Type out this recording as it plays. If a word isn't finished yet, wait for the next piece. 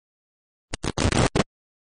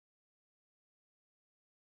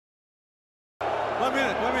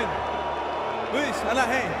1 minute. Luis,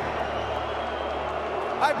 Anaheim.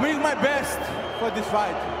 I bring my best for this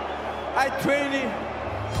fight. I train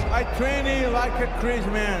like a crazy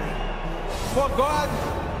man. For God,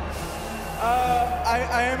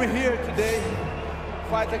 I am here today,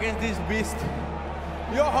 fight against this beast.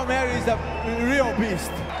 Your Romero is a real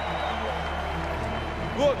beast.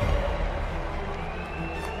 Look,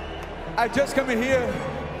 I just come here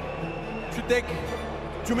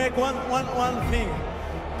to make one thing,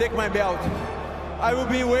 take my belt. I will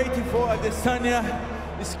be waiting for Adesanya,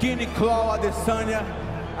 skinny claw Adesanya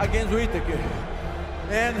against Whittaker.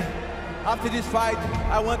 And after this fight,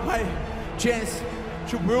 I want my chance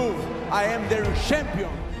to prove I am their champion.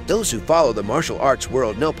 Those who follow the martial arts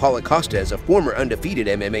world know Paulo Costa as a former undefeated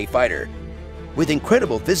MMA fighter, with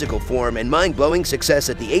incredible physical form and mind-blowing success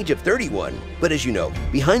at the age of 31. But as you know,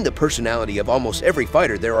 behind the personality of almost every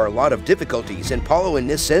fighter there are a lot of difficulties, and Paulo in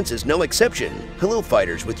this sense is no exception. Hello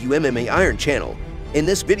fighters with MMA Iron channel. In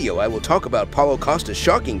this video I will talk about Paulo Costa's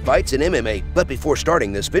shocking fights in MMA, but before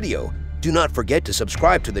starting this video, do not forget to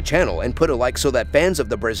subscribe to the channel and put a like so that fans of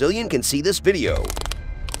the Brazilian can see this video.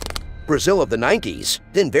 Brazil of the 90s,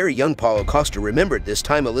 then very young Paulo Costa remembered this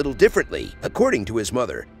time a little differently, according to his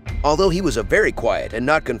mother. Although he was a very quiet and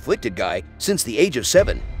not conflicted guy, since the age of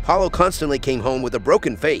 7, Paulo constantly came home with a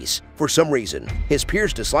broken face. For some reason, his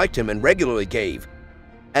peers disliked him and regularly gave,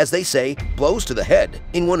 as they say, blows to the head.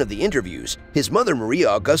 In one of the interviews, his mother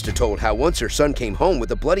Maria Augusta told how once her son came home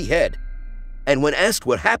with a bloody head. And when asked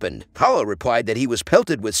what happened, Paulo replied that he was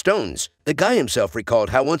pelted with stones. The guy himself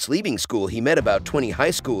recalled how once leaving school he met about 20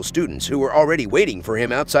 high school students who were already waiting for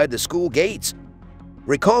him outside the school gates.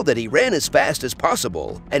 Recalled that he ran as fast as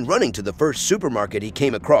possible and running to the first supermarket he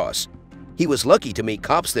came across. He was lucky to meet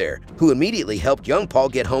cops there, who immediately helped young Paul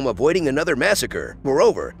get home avoiding another massacre.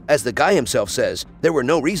 Moreover, as the guy himself says, there were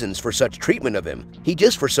no reasons for such treatment of him. He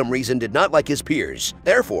just for some reason did not like his peers.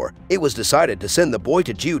 Therefore, it was decided to send the boy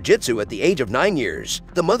to jiu-jitsu at the age of 9 years.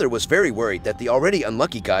 The mother was very worried that the already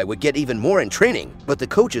unlucky guy would get even more in training, but the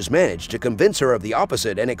coaches managed to convince her of the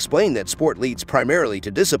opposite and explain that sport leads primarily to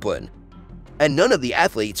discipline. And none of the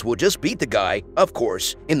athletes will just beat the guy, of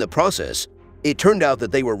course, in the process. It turned out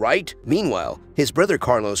that they were right. Meanwhile, his brother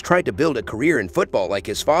Carlos tried to build a career in football like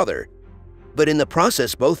his father. But in the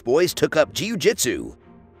process, both boys took up jiu-jitsu.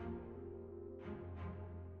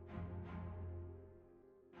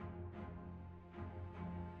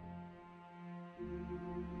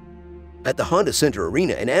 At the Honda Center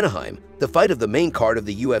Arena in Anaheim, the fight of the main card of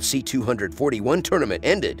the UFC 241 tournament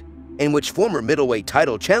ended, in which former middleweight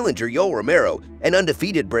title challenger Yoel Romero and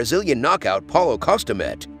undefeated Brazilian knockout Paulo Costa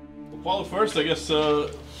met. Paulo, first, I guess,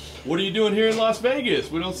 what are you doing here in Las Vegas?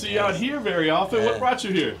 We don't see you out here very often. What brought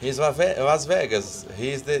you here? He's Las Vegas.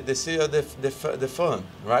 He's the city of the fun,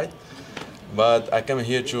 right? But I come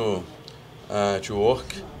here to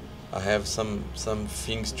work. I have some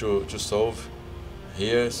things to solve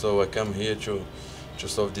here, so I come here to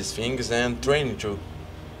solve these things and train too.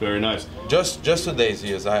 Very nice. Just 2 days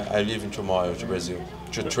here. I leave tomorrow to Brazil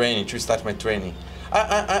to start my training.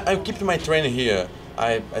 I keep my training here.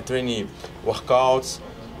 I train workouts,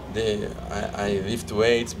 I lift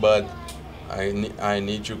weights, but I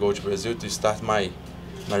need to go to Brazil to start my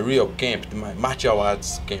real camp, my martial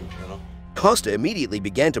arts camp, you know. Costa immediately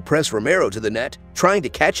began to press Romero to the net, trying to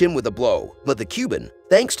catch him with a blow, but the Cuban,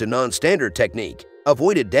 thanks to non-standard technique,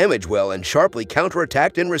 avoided damage well and sharply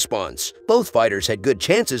counterattacked in response. Both fighters had good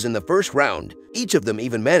chances in the first round. Each of them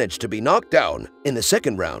even managed to be knocked down. In the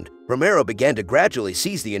second round, Romero began to gradually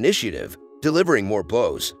seize the initiative, delivering more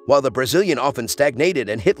blows, while the Brazilian often stagnated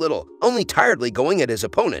and hit little, only tiredly going at his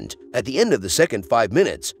opponent. At the end of the second 5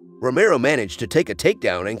 minutes, Romero managed to take a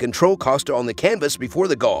takedown and control Costa on the canvas before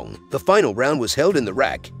the gong. The final round was held in the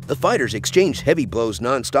rack. The fighters exchanged heavy blows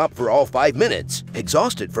non-stop for all 5 minutes.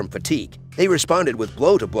 Exhausted from fatigue, they responded with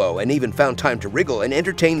blow to blow and even found time to wriggle and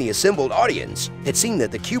entertain the assembled audience. It seemed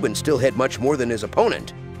that the Cuban still had much more than his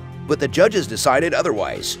opponent, but the judges decided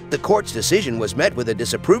otherwise. The court's decision was met with a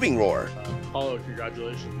disapproving roar. Paulo,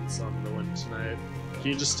 congratulations on the win tonight.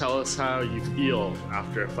 Can you just tell us how you feel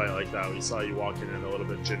after a fight like that? We saw you walking in a little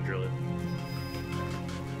bit gingerly.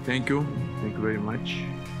 Thank you very much.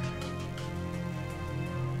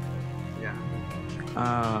 Yeah,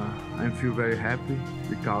 I feel very happy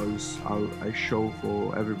because I show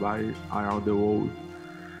for everybody around the world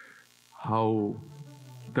how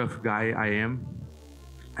tough guy I am.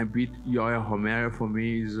 I beat Yoel Romero. For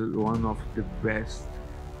me, is one of the best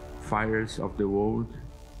fighters of the world,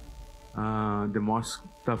 the most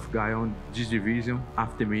tough guy on this division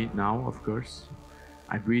after me now, of course.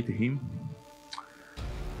 I beat him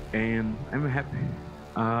and I'm happy.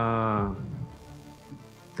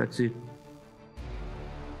 That's it.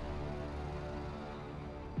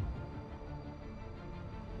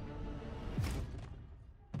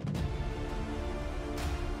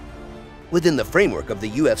 Within the framework of the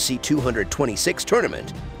UFC 226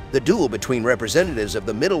 tournament, the duel between representatives of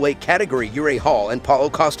the middleweight category Yuri Hall and Paulo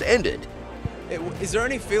Costa ended. Is there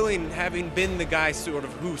any feeling, having been the guy sort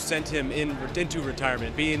of who sent him into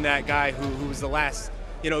retirement, being that guy who was the last,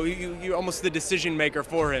 you know, you're almost the decision maker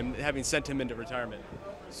for him, having sent him into retirement?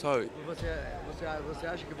 Sorry. Você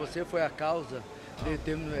acha que você foi a causa de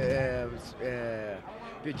ter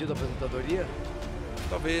pedido a aposentadoria?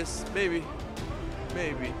 Talvez, maybe.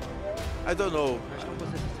 I don't know. Mas como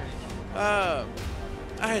você se sente?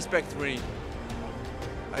 I respect him.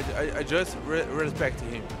 I just respect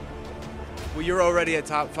him. Well, you're already a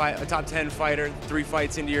top 10 fighter, 3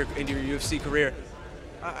 fights into your UFC career.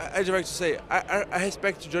 I just like to say I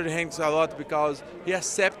respect Jordan Hanks a lot because he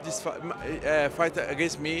accepted this fight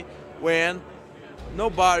against me when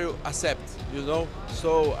nobody accepts, you know.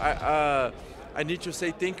 So I need to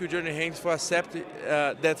say thank you, Jordan Hanks, for accepting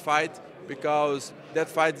that fight, because that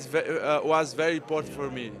fight was very important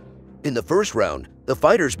for me. In the first round, the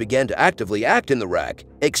fighters began to actively act in the rack,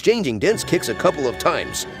 exchanging dense kicks a couple of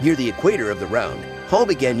times. Near the equator of the round, Hall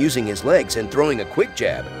began using his legs and throwing a quick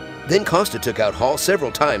jab. Then Costa took out Hall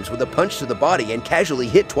several times with a punch to the body and casually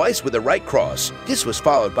hit twice with a right cross. This was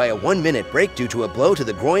followed by a 1-minute break due to a blow to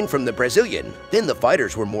the groin from the Brazilian. Then the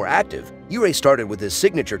fighters were more active. Yuri started with his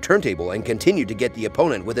signature turntable and continued to get the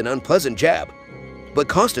opponent with an unpleasant jab. But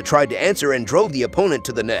Costa tried to answer and drove the opponent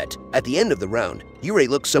to the net. At the end of the round, Yuri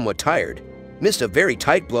looked somewhat tired, missed a very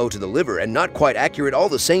tight blow to the liver and not quite accurate all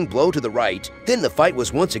the same blow to the right. Then the fight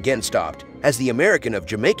was once again stopped, as the American of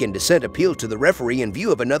Jamaican descent appealed to the referee in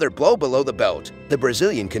view of another blow below the belt. The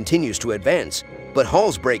Brazilian continues to advance, but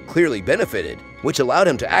Hall's break clearly benefited, which allowed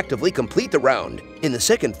him to actively complete the round. In the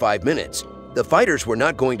second 5 minutes, the fighters were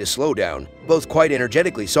not going to slow down. Both quite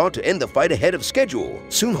energetically sought to end the fight ahead of schedule.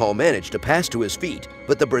 Soon Hall managed to pass to his feet,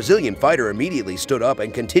 but the Brazilian fighter immediately stood up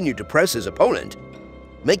and continued to press his opponent,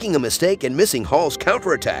 making a mistake and missing Hall's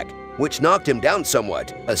counterattack, which knocked him down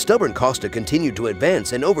somewhat. A stubborn Costa continued to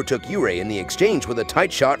advance and overtook Yuri in the exchange with a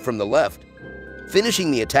tight shot from the left,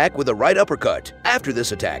 finishing the attack with a right uppercut. After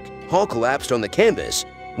this attack, Hall collapsed on the canvas,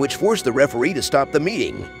 which forced the referee to stop the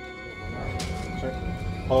meeting.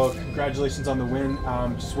 Paulo, congratulations on the win.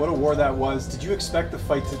 Just what a war that was. Did you expect the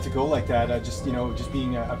fight to go like that? Just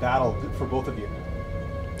being a battle for both of you.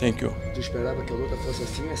 Thank you. Tu esperava que a luta fosse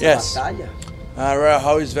assim, essa Yes. batalha?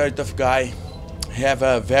 Hall is a very tough guy. He have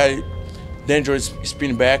a very dangerous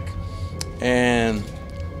spin back, and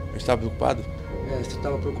eu estava preocupado. Você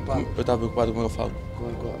estava preocupado? Eu estava preocupado quando eu falo.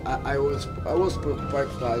 I was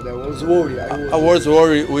preoccupied. I was worried. I was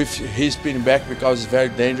worried with his spin back because it's very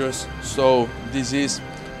dangerous. So this is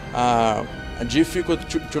difficult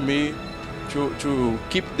to me to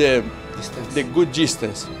keep the good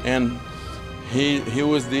distance, and he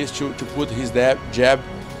used this to put his jab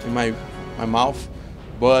in my mouth.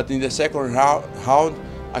 But in the second round,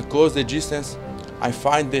 I close the distance. I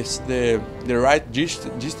find the right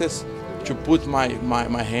distance to put my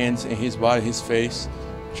hands in his body, his face,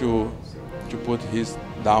 to put his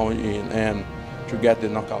down in and to get the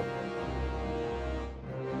knockout.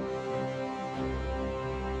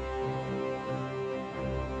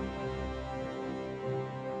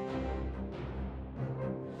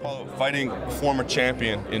 Paulo, fighting former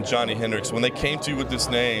champion in Johnny Hendricks, when they came to you with this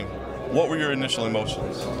name, what were your initial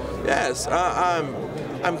emotions? Yes,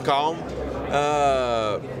 I'm calm.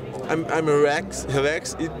 I'm relaxed.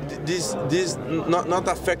 This not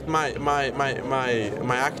affect my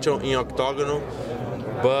action in octagonal,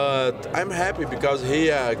 but I'm happy because he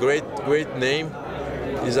a great name.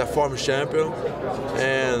 He's a former champion,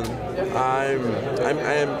 and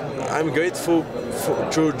I'm grateful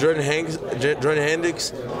to Jordan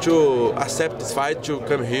Hendricks to accept this fight, to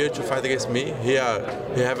come here to fight against me. He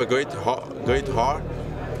have a great heart,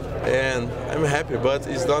 and I'm happy. But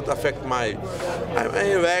it's not affect my. I'm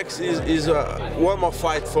relaxed. Is one more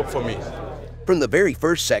fight for me. From the very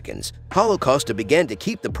first seconds, Paulo Costa began to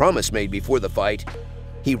keep the promise made before the fight.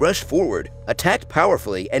 He rushed forward, attacked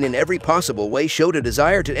powerfully, and in every possible way showed a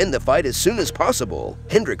desire to end the fight as soon as possible.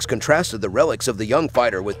 Hendricks contrasted the relics of the young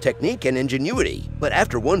fighter with technique and ingenuity. But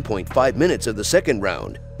after 1.5 minutes of the second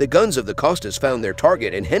round, the guns of the Costas found their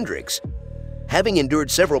target in Hendricks. Having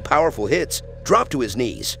endured several powerful hits, dropped to his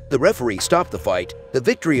knees. The referee stopped the fight, the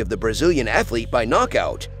victory of the Brazilian athlete by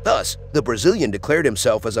knockout. Thus, the Brazilian declared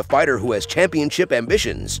himself as a fighter who has championship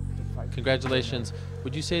ambitions. Congratulations.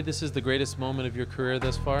 Would you say this is the greatest moment of your career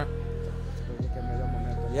thus far?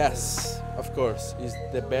 Yes, of course, is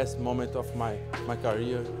the best moment of my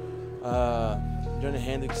career. Johnny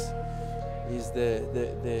Hendricks is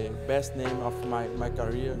the best name of my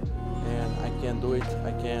career, and I can do it.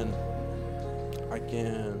 I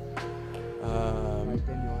can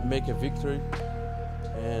make a victory,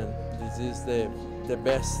 and this is the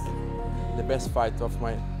best fight of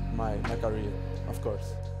my career, of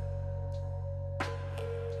course.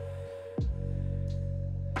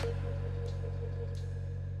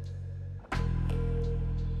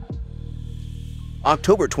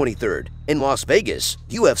 October 23rd, in Las Vegas,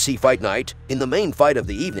 UFC Fight Night, in the main fight of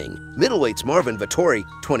the evening, middleweights Marvin Vettori,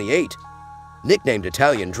 28, nicknamed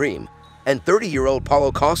Italian Dream, and 30-year-old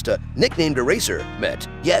Paulo Costa, nicknamed Eraser, met.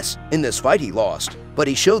 Yes, in this fight he lost, but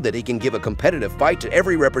he showed that he can give a competitive fight to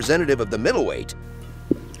every representative of the middleweight.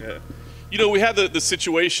 Yeah. You know, we had the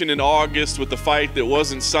situation in August with the fight that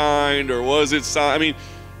wasn't signed, or was it signed? I mean,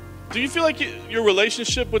 do you feel like your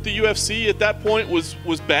relationship with the UFC at that point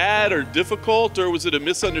was bad or difficult, or was it a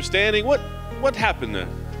misunderstanding? What happened there?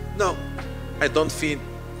 No, I don't think,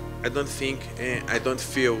 and I don't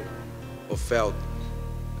feel or felt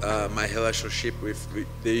my relationship with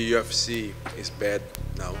the UFC is bad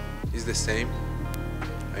now. It's the same,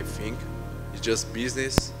 I think. It's just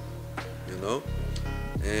business, you know.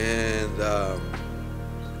 And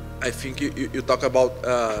I think you talk about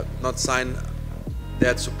not sign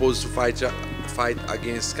that's supposed to fight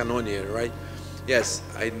against Cannonier, right? Yes,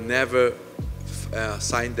 I never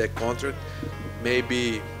signed that contract.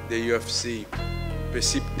 Maybe the UFC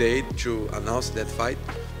precipitated to announce that fight,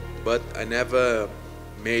 but I never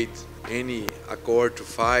made any accord to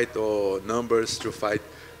fight or numbers to fight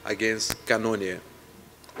against Cannonier.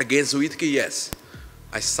 Against Whittaker, yes,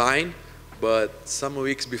 I signed, but some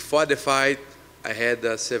weeks before the fight, I had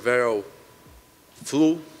a severe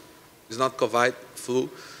flu. It's not COVID, flu,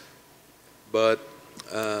 but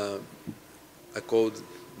I could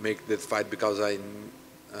make that fight because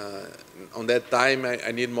on that time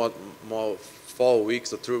I need more 4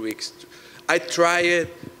 weeks or 3 weeks. I tried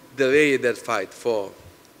delay that fight for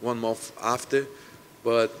 1 month after,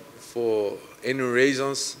 but for any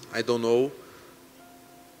reasons, I don't know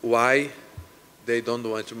why they don't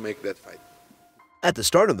want to make that fight. At the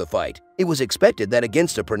start of the fight, it was expected that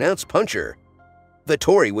against a pronounced puncher,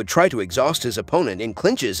 Vettori would try to exhaust his opponent in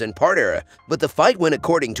clinches and part era, but the fight went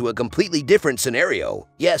according to a completely different scenario.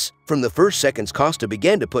 Yes, from the first seconds Costa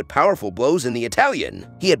began to put powerful blows in the Italian.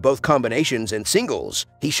 He had both combinations and singles.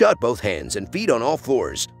 He shot both hands and feet on all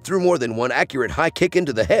floors, threw more than one accurate high kick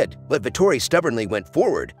into the head, but Vettori stubbornly went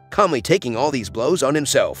forward, calmly taking all these blows on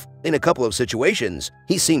himself. In a couple of situations,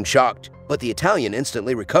 he seemed shocked, but the Italian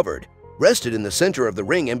instantly recovered, rested in the center of the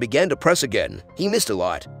ring and began to press again. He missed a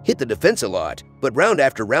lot, hit the defense a lot, but round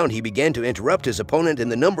after round he began to interrupt his opponent in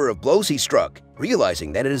the number of blows he struck,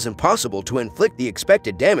 realizing that it is impossible to inflict the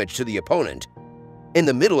expected damage to the opponent. In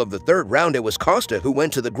the middle of the third round, it was Costa who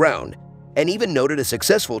went to the ground and even noted a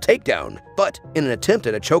successful takedown, but in an attempt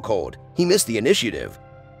at a chokehold, he missed the initiative,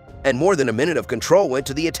 and more than a minute of control went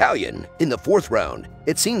to the Italian. In the fourth round,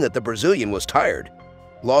 it seemed that the Brazilian was tired,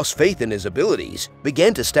 lost faith in his abilities,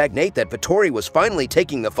 began to stagnate that Vettori was finally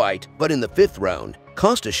taking the fight, but in the fifth round,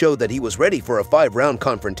 Costa showed that he was ready for a 5-round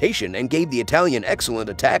confrontation and gave the Italian excellent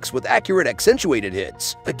attacks with accurate accentuated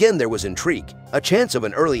hits. Again there was intrigue, a chance of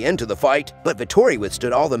an early end to the fight, but Vettori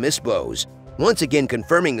withstood all the missed blows, once again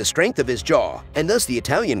confirming the strength of his jaw, and thus the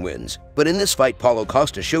Italian wins. But in this fight, Paulo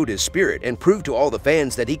Costa showed his spirit and proved to all the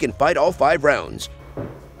fans that he can fight all 5 rounds.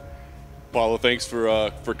 Paulo, thanks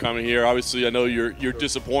for coming here. Obviously, I know you're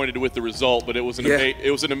disappointed with the result, but it was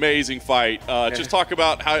an amazing fight. Just talk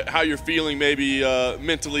about how you're feeling, maybe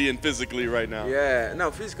mentally and physically right now. Yeah,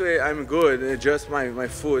 no, physically I'm good. Just my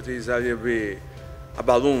foot is a little bit a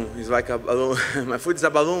balloon. It's like a balloon. My foot is a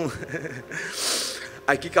balloon.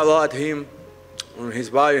 I kick a lot him on his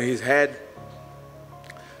body, his head.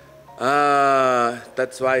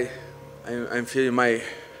 That's why I'm feeling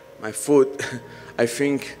my foot. I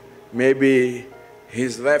think maybe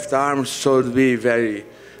his left arm should be very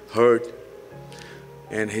hurt,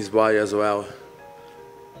 and his body as well.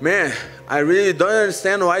 Man, I really don't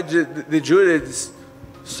understand why the jury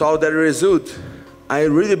saw that result. I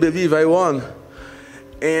really believe I won.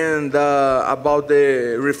 And about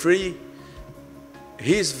the referee,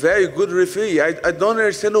 he's very good referee. I don't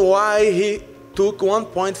understand why he took 1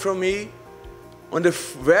 point from me on the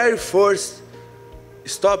very first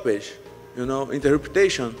stoppage, you know,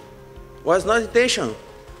 interpretation. Was not intention.